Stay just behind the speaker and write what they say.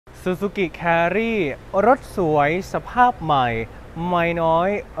Suzuki Carry รถสวยสภาพใหม่ไม่น้อย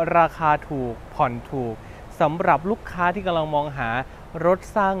ราคาถูกผ่อนถูกสำหรับลูกค้าที่กำลังมองหารถ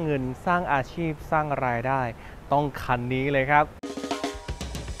สร้างเงินสร้างอาชีพสร้างรายได้ต้องคันนี้เลยครับ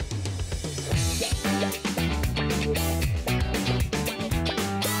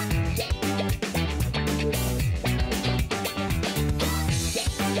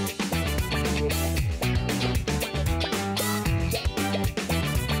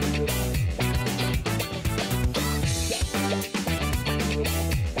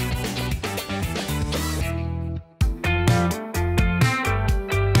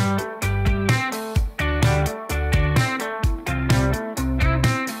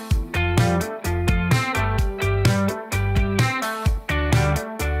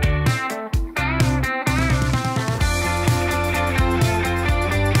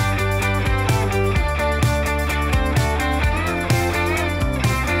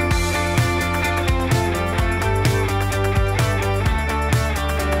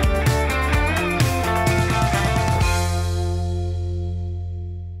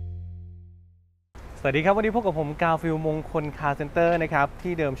สวัสดีครับวันนี้พบกับผมกาฟิลมงคลคาร์เซ็นเตอร์นะครับ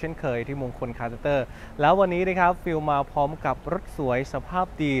ที่เดิมเช่นเคยที่มงคลคาร์เซ็นเตอร์แล้ววันนี้นะครับฟิลมาพร้อมกับรถสวยสภาพ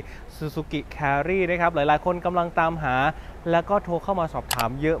ดี Suzuki Carry นะครับหลายๆคนกำลังตามหาแล้วก็โทรเข้ามาสอบถาม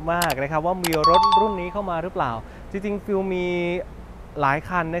เยอะมากนะครับว่ามีรถรุ่นนี้เข้ามาหรือเปล่าจริงๆฟิลมีหลาย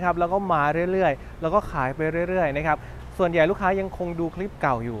คันนะครับแล้วก็มาเรื่อยๆแล้วก็ขายไปเรื่อยๆนะครับส่วนใหญ่ลูกค้ายังคงดูคลิปเ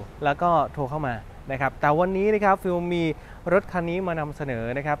ก่าอยู่แล้วก็โทรเข้ามานะครับแต่วันนี้นะครับฟิลมีรถคันนี้มานำเสนอ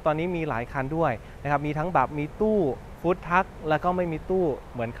นะครับตอนนี้มีหลายคันด้วยนะครับมีทั้งแบบมีตู้ฟู้ดทัคแล้วก็ไม่มีตู้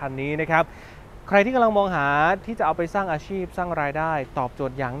เหมือนคันนี้นะครับใครที่กำลังมองหาที่จะเอาไปสร้างอาชีพสร้างรายได้ตอบโจ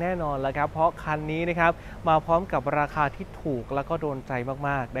ทย์อย่างแน่นอนแล้วครับเพราะคันนี้นะครับมาพร้อมกับราคาที่ถูกแล้วก็โดนใจม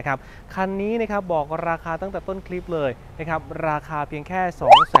ากๆนะครับคันนี้นะครับบอกราคาตั้งแต่ต้นคลิปเลยนะครับราคาเพียงแค่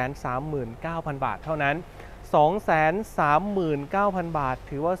 239,000 บาทเท่านั้น239,000 บาท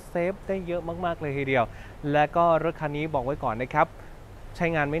ถือว่าเซฟได้เยอะมากๆเลยทีเดียวและก็รถคันนี้บอกไว้ก่อนนะครับใช้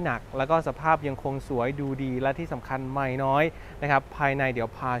งานไม่หนักแล้วก็สภาพยังคงสวยดูดีและที่สำคัญไม่น้อยนะครับภายในเดี๋ยว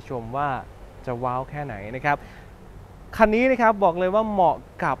พาชมว่าจะว้าวแค่ไหนนะครับคันนี้นะครับบอกเลยว่าเหมาะ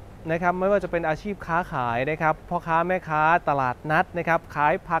กับนะครับไม่ว่าจะเป็นอาชีพค้าขายนะครับพ่อค้าแม่ค้าตลาดนัดนะครับขา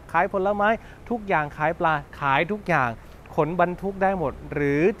ยผักขายผลไม้ทุกอย่างขายปลาขายทุกอย่างขนบรรทุกได้หมดห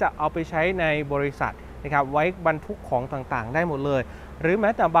รือจะเอาไปใช้ในบริษัทนะครับไว้บรรทุกของต่างๆได้หมดเลยหรือแม้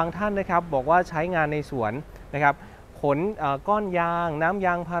แต่บางท่านนะครับบอกว่าใช้งานในสวนนะครับขนก้อนยางน้ำย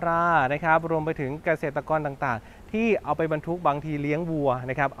างพารานะครับรวมไปถึงเกษตรกรต่างๆที่เอาไปบรรทุกบางทีเลี้ยงวัว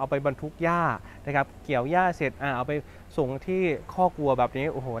นะครับเอาไปบรรทุกหญ้านะครับเกี่ยวหญ้าเสร็จเอาไปส่งที่คอกวัวแบบนี้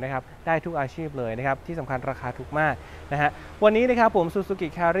โอ้โหนะครับได้ทุกอาชีพเลยนะครับที่สำคัญราคาถูกมากนะฮะวันนี้นะครับผม Suzuki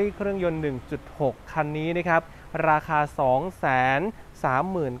Carry เครื่องยนต์ 1.6 คันนี้นะครับราคา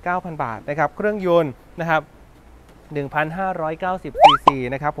 239,000 บาทนะครับเครื่องยนต์นะครับ 1,590 ซีซี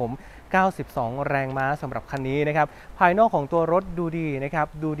นะครับผม92 แรงม้าสำหรับคันนี้นะครับภายนอกของตัวรถดูดีนะครับ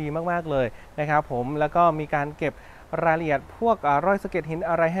ดูดีมากๆเลยนะครับผมแล้วก็มีการเก็บรายละเอียดพวกรอยสะเก็ดหิน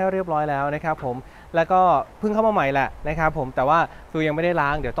อะไรให้เรียบร้อยแล้วนะครับผมแล้วก็เพิ่งเข้ามาใหม่แหละนะครับผมแต่ว่าฟิลยังไม่ได้ล้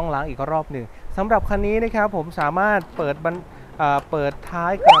างเดี๋ยวต้องล้างอีกรอบหนึ่งสำหรับคันนี้นะครับผมสามารถเปิดท้า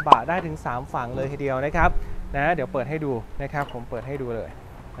ยกระบะได้ถึง3ฝั่งเลยทีเดียวนะครับนะเดี๋ยวเปิดให้ดูนะครับผมเปิดให้ดูเลย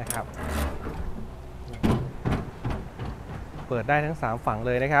นะครับเปิดได้ทั้ง3ฝั่งเ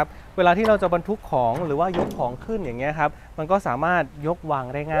ลยนะครับเวลาที่เราจะบรรทุกของหรือว่ายกของขึ้นอย่างเงี้ยครับมันก็สามารถยกวาง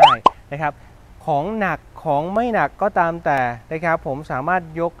ได้ง่ายนะครับของหนักของไม่หนักก็ตามแต่นะครับผมสามารถ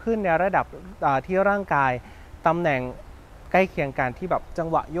ยกขึ้นในระดับที่ร่างกายตำแหน่งใกล้เคียงกันที่แบบจัง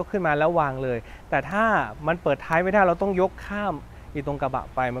หวะยกขึ้นมาแล้ววางเลยแต่ถ้ามันเปิดท้ายไม่ได้เราต้องยกข้ามอีตรงกระบะ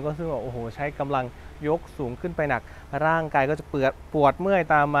ไปมันก็ซึ่งว่าโอ้โหใช้กำลังยกสูงขึ้นไปหนักร่างกายก็จะปวดเมื่อย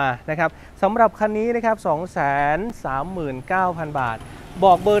ตามมานะครับสำหรับคันนี้นะครับ 239,000 บาทบ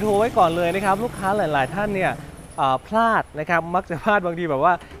อกเบอร์โทรไว้ก่อนเลยนะครับลูกค้าหลายๆท่านเนี่ยพลาดนะครับมักจะพลาดบางทีแบบ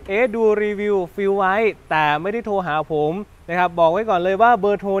ว่าดูรีวิวฟิลไว้แต่ไม่ได้โทรหาผมนะครับบอกไว้ก่อนเลยว่าเบ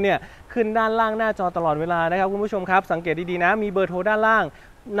อร์โทรเนี่ยขึ้นด้านล่างหน้าจอตลอดเวลานะครับคุณผู้ชมครับสังเกตดีๆนะมีเบอร์โทรด้านล่าง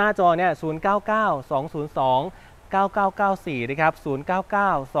หน้าจอเนี่ย0992029994นะครับ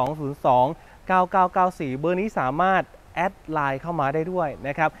0992029994เบอร์นี้สามารถแอดไลน์เข้ามาได้ด้วยน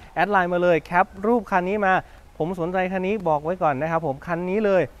ะครับแอดไลน์มาเลยแคปรูปคันนี้มาผมสนใจคันนี้บอกไว้ก่อนนะครับผมคันนี้เ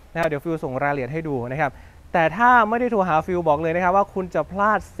ลยนะครับเดี๋ยวฟิลส่งรายละเอียดให้ดูนะครับแต่ถ้าไม่ได้โทรหาฟิลบอกเลยนะครับว่าคุณจะพล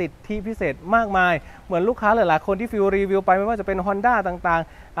าดสิทธิพิเศษมากมายเหมือนลูกค้าหลายๆคนที่ฟิลรีวิวไปไม่ว่าจะเป็น Honda ต่าง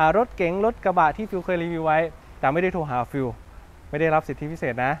ๆรถเก๋งรถกระบะที่ฟิลเคยรีวิวไว้แต่ไม่ได้โทรหาฟิลไม่ได้รับสิทธิพิเศ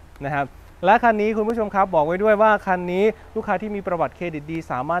ษนะครับและคันนี้คุณผู้ชมครับบอกไว้ด้วยว่าคันนี้ลูกค้าที่มีประวัติเครดิตดี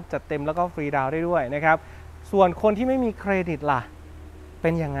สามารถจัดเต็มแล้วก็ฟรีดาวน์ได้ด้วยนะครับส่วนคนที่ไม่มีเครดิตล่ะ เป็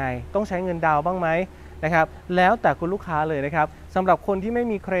นยังไงต้องใช้เงินดาวบ้างไหมนะครับแล้วแต่คุณลูกค้าเลยนะครับสำหรับคนที่ไม่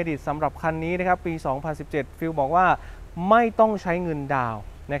มีเครดิตสำหรับคันนี้นะครับปี 2017 ฟิลบอกว่าไม่ต้องใช้เงินดาว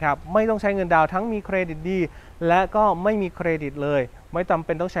นะครับไม่ต้องใช้เงินดาวทั้งมีเครดิตดีและก็ไม่มีเครดิตเลยไม่จำเ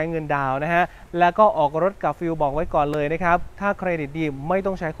ป็นต้องใช้เงินดาวนะฮะแล้วก็ออกรถกับฟิลบอกไว้ก่อนเลยนะครับถ้าเครดิตดีไม่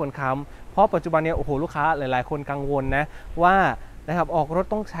ต้องใช้คนค้ำเพราะปัจจุบันเนี่ยโอ้โหลูกค้าหลายๆคนกังวลนะว่านะครับออกรถ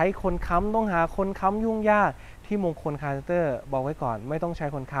ต้องใช้คนค้ำต้องหาคนค้ำยุ่งยากที่มงคลคาร์เซ็นเตอร์บอกไว้ก่อนไม่ต้องใช้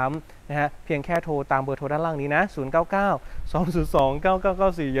คนค้ำนะฮะเพียงแค่โทรตามเบอร์โทรด้านล่างนี้นะ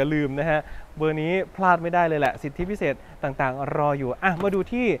0992029994อย่าลืมนะฮะเบอร์นี้พลาดไม่ได้เลยแหละสิทธิพิเศษต่างๆรออยู่มาดู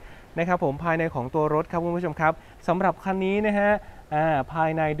ที่นะครับผมภายในของตัวรถครับคุณผู้ชมครับสำหรับคันนี้นะฮะภาย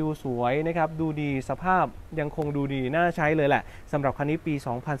ในดูสวยนะครับดูดีสภาพยังคงดูดีน่าใช้เลยแหละสำหรับคันนี้ปี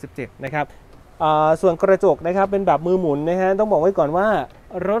 2017 นะครับส่วนกระจกนะครับเป็นแบบมือหมุนนะฮะต้องบอกไว้ก่อนว่า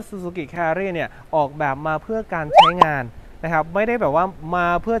รถ Suzuki Carry เนี่ยออกแบบมาเพื่อการใช้งานนะครับไม่ได้แบบว่ามา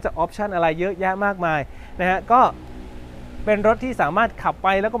เพื่อจะออปชันอะไรเยอะแยะมากมายนะฮะก็เป็นรถที่สามารถขับไป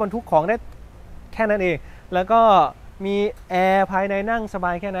แล้วก็บรรทุกของได้แค่นั้นเองแล้วก็มีแอร์ภายในนั่งสบ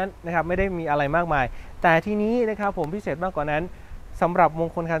ายแค่นั้นนะครับไม่ได้มีอะไรมากมายแต่ทีนี้นะครับผมพิเศษมากกว่านั้นสำหรับมง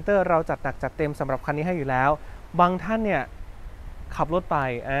คลคาร์เซ็นเตอร์เราจัดหนักจัดเต็มสำหรับคันนี้ให้อยู่แล้วบางท่านเนี่ยขับรถไป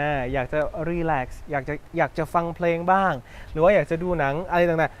อยากจะรีแลกซ์อยากจะฟังเพลงบ้างหรือว่าอยากจะดูหนังอะไร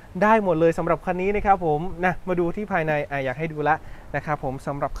ต่างๆได้หมดเลยสำหรับคันนี้นะครับผมนะมาดูที่ภายในอยากให้ดูละนะครับผมส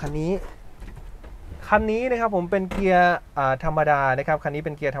ำหรับคันนี้นะครับผมเป็นเกียร์ธรรมดานะครับคันนี้เ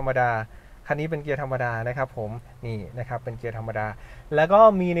ป็นเกียร์ธรรมดาคันนี้เป็นเกียร์ธรรมดานะครับผมนี่นะครับเป็นเกียร์ธรรมดาแล้วก็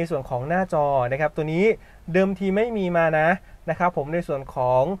มีในส่วนของหน้าจอนะครับตัวนี้เดิมทีไม่มีมานะครับผมในส่วนข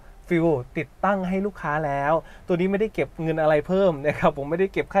องฟิลติดตั้งให้ลูกค้าแล้วตัวนี้ไม่ได้เก็บเงินอะไรเพิ่มนะครับผมไม่ได้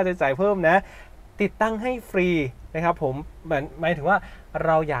เก็บค่าใช้จ่ายเพิ่มนะติดตั้งให้ฟรีนะครับผมหมายถึงว่าเ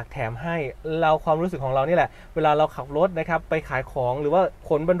ราอยากแถมให้เราความรู้สึกของเรานี่แหละเวลาเราขับรถนะครับไปขายของหรือว่าข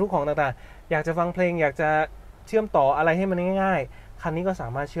นบรรทุกของต่างๆอยากจะฟังเพลงอยากจะเชื่อมต่ออะไรให้มันง่ายๆคันนี้ก็สา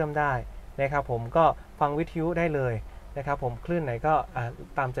มารถเชื่อมได้นะครับผมก็ฟังวิทยุได้เลยนะครับผมคลื่นไหนก็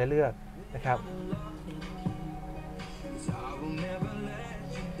ตามใจเลือกนะครับ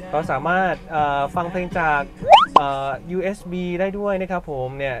ก็สามารถฟังเพลงจาก USB ได้ด้วยนะครับผม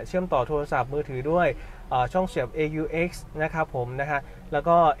เนี่ยเชื่อมต่อโทรศัพท์มือถือด้วยช่องเสียบ AUX นะครับผมนะฮะแล้ว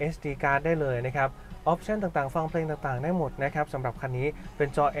ก็ SD card ได้เลยนะครับออปชันต่างๆฟังเพลงต่างๆได้หมดนะครับสำหรับคันนี้เป็น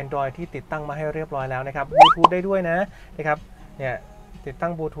จอ Android ที่ติดตั้งมาให้เรียบร้อยแล้วนะครับบลูทูธได้ด้วยนะครับเนี่ยติดตั้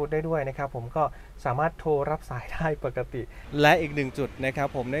งบลูทูธได้ด้วยนะครับผมก็สามารถโทรรับสายได้ปกติและอีกหนึ่งจุดนะครับ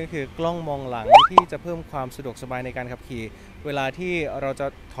ผมนั่นก็คือกล้องมองหลังที่จะเพิ่มความสะดวกสบายในการขับขี่เวลาที่เราจะ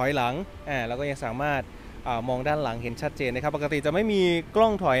ถอยหลังเราก็ยังสามารถมองด้านหลังเห็นชัดเจนนะครับปกติจะไม่มีกล้อ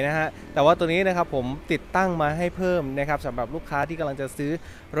งถอยนะฮะแต่ว่าตัวนี้นะครับผมติดตั้งมาให้เพิ่มนะครับสำหรับลูกค้าที่กำลังจะซื้อ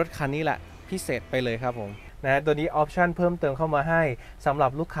รถคันนี้แหละพิเศษไปเลยครับผมตัวนี้ออปชันเพิ่มเติมเข้ามาให้สำหรั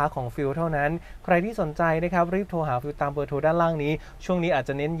บลูกค้าของฟิลเท่านั้นใครที่สนใจนะครับรีบโทรหาฟิลตามเบอร์โทรด้านล่างนี้ช่วงนี้อาจจ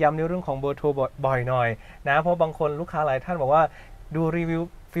ะเน้นย้ำในเรื่องของเบอร์โทรบ่อยหน่อยเพราะบางคนลูกค้าหลายท่านบอกว่าดูรีวิว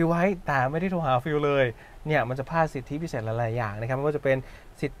ฟิลไว้แต่ไม่ได้โทรหาฟิลเลยเนี่ยมันจะพลาดสิทธิพิเศษหลายๆอย่างนะครับไม่ว่าจะเป็น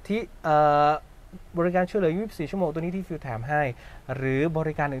สิทธิบริการช่วยเหลือ24 ชั่วโมงตัวนี้ที่ฟิลแถมให้หรือบ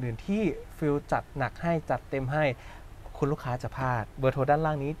ริการอื่นๆที่ฟิลจัดหนักให้จัดเต็มให้คุณลูกค้าจะพลาดเบอร์โทรด้าน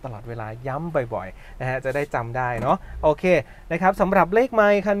ล่างนี้ตลอดเวลาย้ำบ่อยๆนะฮะจะได้จำได้เนาะโอเคนะครับสำหรับเลขไม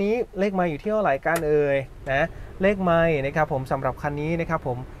ค์คันนี้เลขไมค์อยู่ที่เท่าไหร่กันนะเลขไมค์นะครับผมสำหรับคันนี้นะครับผ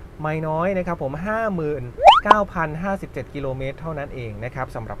มไมค์น้อยนะครับผม 59,057 กิโลเมตรเท่านั้นเองนะครับ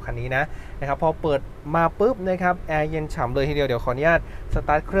สำหรับคันนี้นะครับพอเปิดมาปุ๊บนะครับแอร์เย็นฉ่ำเลยทีเดียวเดี๋ยวขออนุญาตสต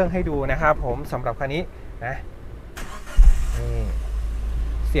าร์ทเครื่องให้ดูนะครับผมสำหรับคันนี้นะนี่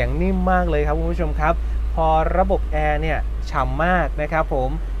เสียงนิ่มมากเลยครับคุณผู้ชมครับพอระบบแอร์เนี่ยฉ่ำมากนะครับผม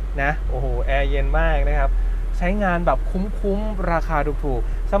โอ้โหแอร์เย็นมากนะครับใช้งานแบบคุ้มราคาถูก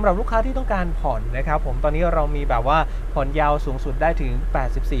ๆสำหรับลูกค้าที่ต้องการผ่อนนะครับผมตอนนี้เรามีแบบว่าผ่อนยาวสูงสุดได้ถึง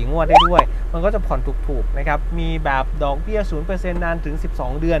84งวดได้ด้วยมันก็จะผ่อนถูกๆนะครับมีแบบดอกเบี้ย 0% นานถึง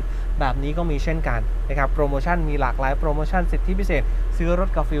12เดือนแบบนี้ก็มีเช่นกันนะครับโปรโมชั่นมีหลากหลายโปรโมชั่นสิทธิพิเศษซื้อรถ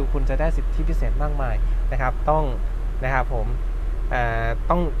กับฟิลคุณจะได้สิทธิพิเศษมากมายนะครับต้องนะครับผม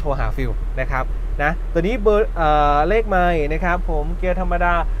ต้องโทรหาฟิลนะครับตัวนี้เบอร์เลขไมค์นะครับผมเกียร์ธรรมด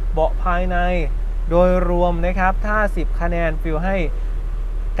าเบาะภายในโดยรวมนะครับถ้า10คะแนนฟิลให้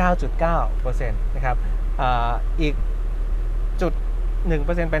 9.9% นะครับอีกจุด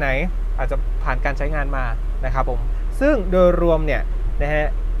 1% ไปไหนอาจจะผ่านการใช้งานมานะครับผมซึ่งโดยรวมเนี่ยนะฮะ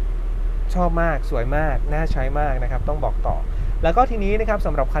ชอบมากสวยมากน่าใช้มากนะครับต้องบอกต่อแล้วก็ทีนี้นะครับส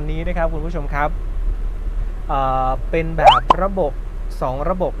ำหรับคันนี้นะครับคุณผู้ชมครับเป็นแบบระบบ2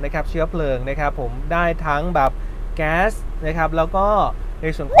ระบบนะครับเชื้อเพลิงนะครับผมได้ทั้งแบบแก๊สนะครับแล้วก็ใน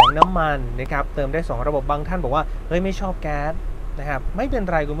ส่วนของน้ำมันนะครับเติมได้2ระบบบางท่านบอกว่าเฮ้ยไม่ชอบแก๊ส นะครับไม่เป็น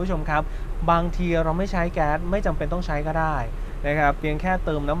ไรคุณผู้ชมครับบางทีเราไม่ใช้แก๊สไม่จำเป็นต้องใช้ก็ได้นะครับเพียงแค่เ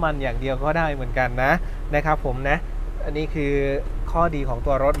ติมน้ำมันอย่างเดียวก็ได้เหมือนกันนะครับผมนะอันนี้คือข้อดีของ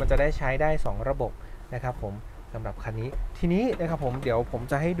ตัวรถมันจะได้ใช้ได้2ระบบนะครับผมสำหรับคันนี้ทีนี้นะครับผมเดี๋ยวผม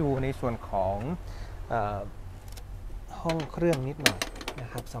จะให้ดูในส่วนของห้องเครื่องนิดหน่อยนะ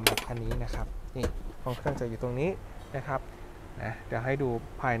ครับสำหรับคันนี้นะครับนี่ห้องเครื่องจะอยู่ตรงนี้นะครับเดี๋ยวให้ดู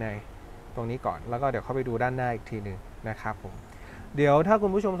ภายในตรงนี้ก่อนแล้วก็เดี๋ยวเข้าไปดูด้านหน้าอีกทีหนึ่งนะครับผมเดี๋ยวถ้าคุณ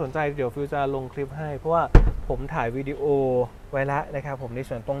ผู้ชมสนใจเดี๋ยวฟิวจะลงคลิปให้เพราะว่าผมถ่ายวิดีโอไว้แล้วนะครับผมใน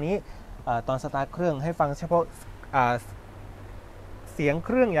ส่วนตรงนี้ตอนสตาร์ทเครื่องให้ฟังเฉพาะเสียงเค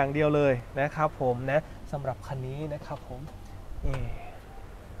รื่องอย่างเดียวเลยนะครับผมนะสำหรับคันนี้นะครับผม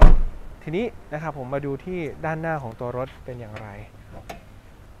ทีนี้นะครับผมมาดูที่ด้านหน้าของตัวรถเป็นอย่างไร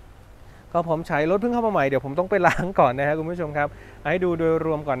ก็ผมใช้รถเพิ่งเข้ามาใหม่เดี๋ยวผมต้องไปล้างก่อนนะครับคุณผู้ชมครับให้ดูโดยร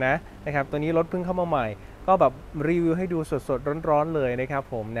วมก่อนนะครับตัวนี้รถเพิ่งเข้ามาใหม่ก็แบบรีวิวให้ดูสดๆร้อนๆเลยนะครับ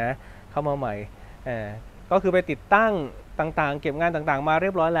ผมนะเข้ามาใหม่ก็คือไปติดตั้งต่างๆเก็บงานต่างๆมาเรี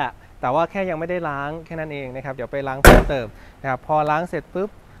ยบร้อยแหละแต่ว่าแค่ยังไม่ได้ล้างแค่นั้นเองนะครับเดี๋ยวไปล้างเพิ่มเติมนะครับพอล้างเสร็จปุ๊บ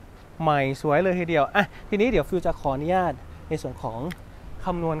ใหม่สวยเลยทีเดียวทีนี้เดี๋ยวฟิวจะขออนุญาตในส่วนของค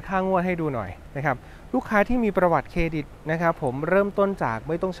ำนวณค่างวดให้ดูหน่อยนะครับลูกค้าที่มีประวัติเครดิตนะครับผมเริ่มต้นจากไ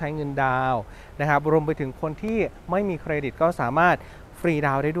ม่ต้องใช้เงินดาวนะครับรวมไปถึงคนที่ไม่มีเครดิตก็สามารถฟรีด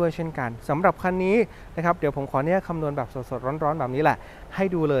าวได้ด้วยเช่นกันสำหรับคันนี้นะครับเดี๋ยวผมขอเนี่ยคำนวณแบบสดๆร้อนๆแบบนี้แหละให้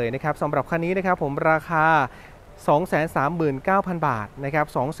ดูเลยนะครับสำหรับคันนี้นะครับผมราคา 239,000 บาทนะครับ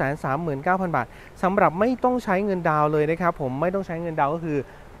 239,000 บาทสำหรับไม่ต้องใช้เงินดาวเลยนะครับผมไม่ต้องใช้เงินดาวก็คือ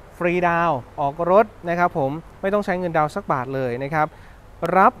ฟรีดาวออกรถนะครับผมไม่ต้องใช้เงินดาวสักบาทเลยนะครับ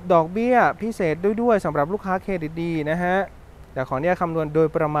รับดอกเบี้ยพิเศษด้วยสำหรับลูกค้าเครดิตดีนะฮะเดี๋ยวขอเนี่ยคำนวณโดย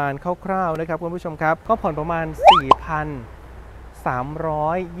ประมาณคร่าวๆนะครับคุณผู้ชมครับก็ผ่อนประมาณ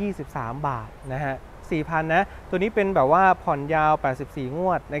 4,323 บาทนะฮะ 4,000 นะตัวนี้เป็นแบบว่าผ่อนยาว84ง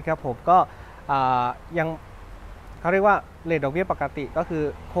วดนะครับผมก็ยังเขาเรียกว่าเรทดอกเบี้ยปกติก็คือ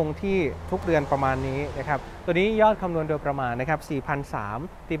คงที่ทุกเดือนประมาณนี้นะครับตัวนี้ยอดคำนวณโดยประมาณนะครับ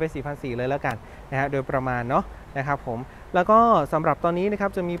 4,300 ตีไป 4,400 เลยแล้วกันนะฮะโดยประมาณเนาะนะครับผมแล้วก็สำหรับตอนนี้นะครั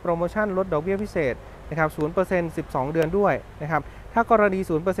บจะมีโปรโมชั่นลดดอกเบี้ยพิเศษนะครับ 0% 12 เดือนด้วยนะครับถ้ากรณี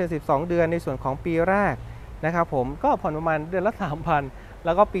 0% 12 เดือนในส่วนของปีแรกนะครับผมก็ผ่อนประมาณเดือนละ 3,000 แ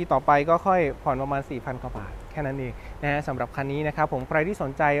ล้วก็ปีต่อไปก็ค่อยผ่อนประมาณ 4,000 กว่าบาทแค่นั้นเองนะฮะสำหรับคันนี้นะครับผมใครที่ส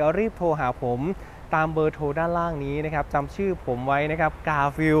นใจรีบโทรหาผมตามเบอร์โทรด้านล่างนี้นะครับจำชื่อผมไว้นะครับกา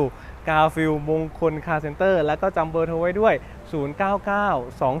ฟิลมงคลคาร์เซ็นเตอร์แล้วก็จำเบอร์โทรไว้ด้วย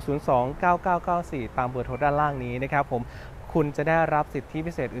 0992029994 ตามเบอร์โทรด้านล่างนี้นะครับผมคุณจะได้รับสิทธิ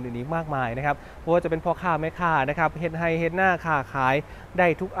พิเศษอื่นๆอีกมากมายนะครับเพราะว่าจะเป็นพ่อค้าแม่ค้านะครับเฮ็ดไฮเฮ็ดหน้าค้าขายได้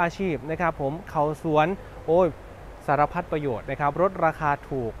ทุกอาชีพนะครับผมเขาสวนโอ้ยสารพัดประโยชน์นะครับรถราคา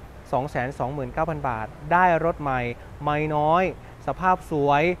ถูก 229,000 บาทได้รถใหม่ไม่น้อยสภาพส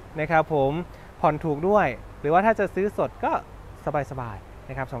วยนะครับผมผ่อนถูกด้วยหรือว่าถ้าจะซื้อสดก็สบายๆ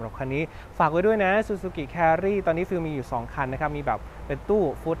นะครับสำหรับคันนี้ฝากไว้ด้วยนะ Suzuki Carry ตอนนี้ฟิลมีอยู่2คันนะครับมีแบบเป็นตู้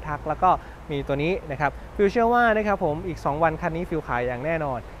ฟู้ดทักแล้วก็มีตัวนี้นะครับฟิลเชื่อว่านะครับผมอีก2วันคันนี้ฟิลขายอย่างแน่น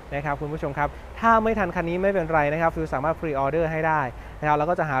อนนะครับคุณผู้ชมครับถ้าไม่ทันคันนี้ไม่เป็นไรนะครับฟิลสามารถพรีออเดอร์ให้ได้นะครับแล้ว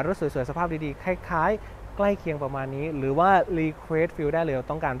ก็จะหารถสวยๆสภาพดีๆคล้ายๆใกล้เคียงประมาณนี้หรือว่ารีเควสฟิลได้เลย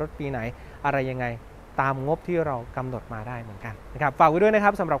ต้องการรถปีไหนอะไรยังไงตามงบที่เรากำหนดมาได้เหมือนกันนะครับฝากไว้ด้วยนะค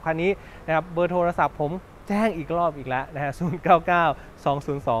รับสำหรับคันนี้นะครับเบอร์โทรศัพท์ผมแจ้งอีกรอบอีกแล้วนะฮะ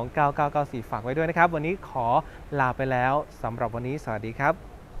 0992029994 ฝากไว้ด้วยนะครับวันนี้ขอลาไปแล้วสำหรับวันนี้สวัสดีครับ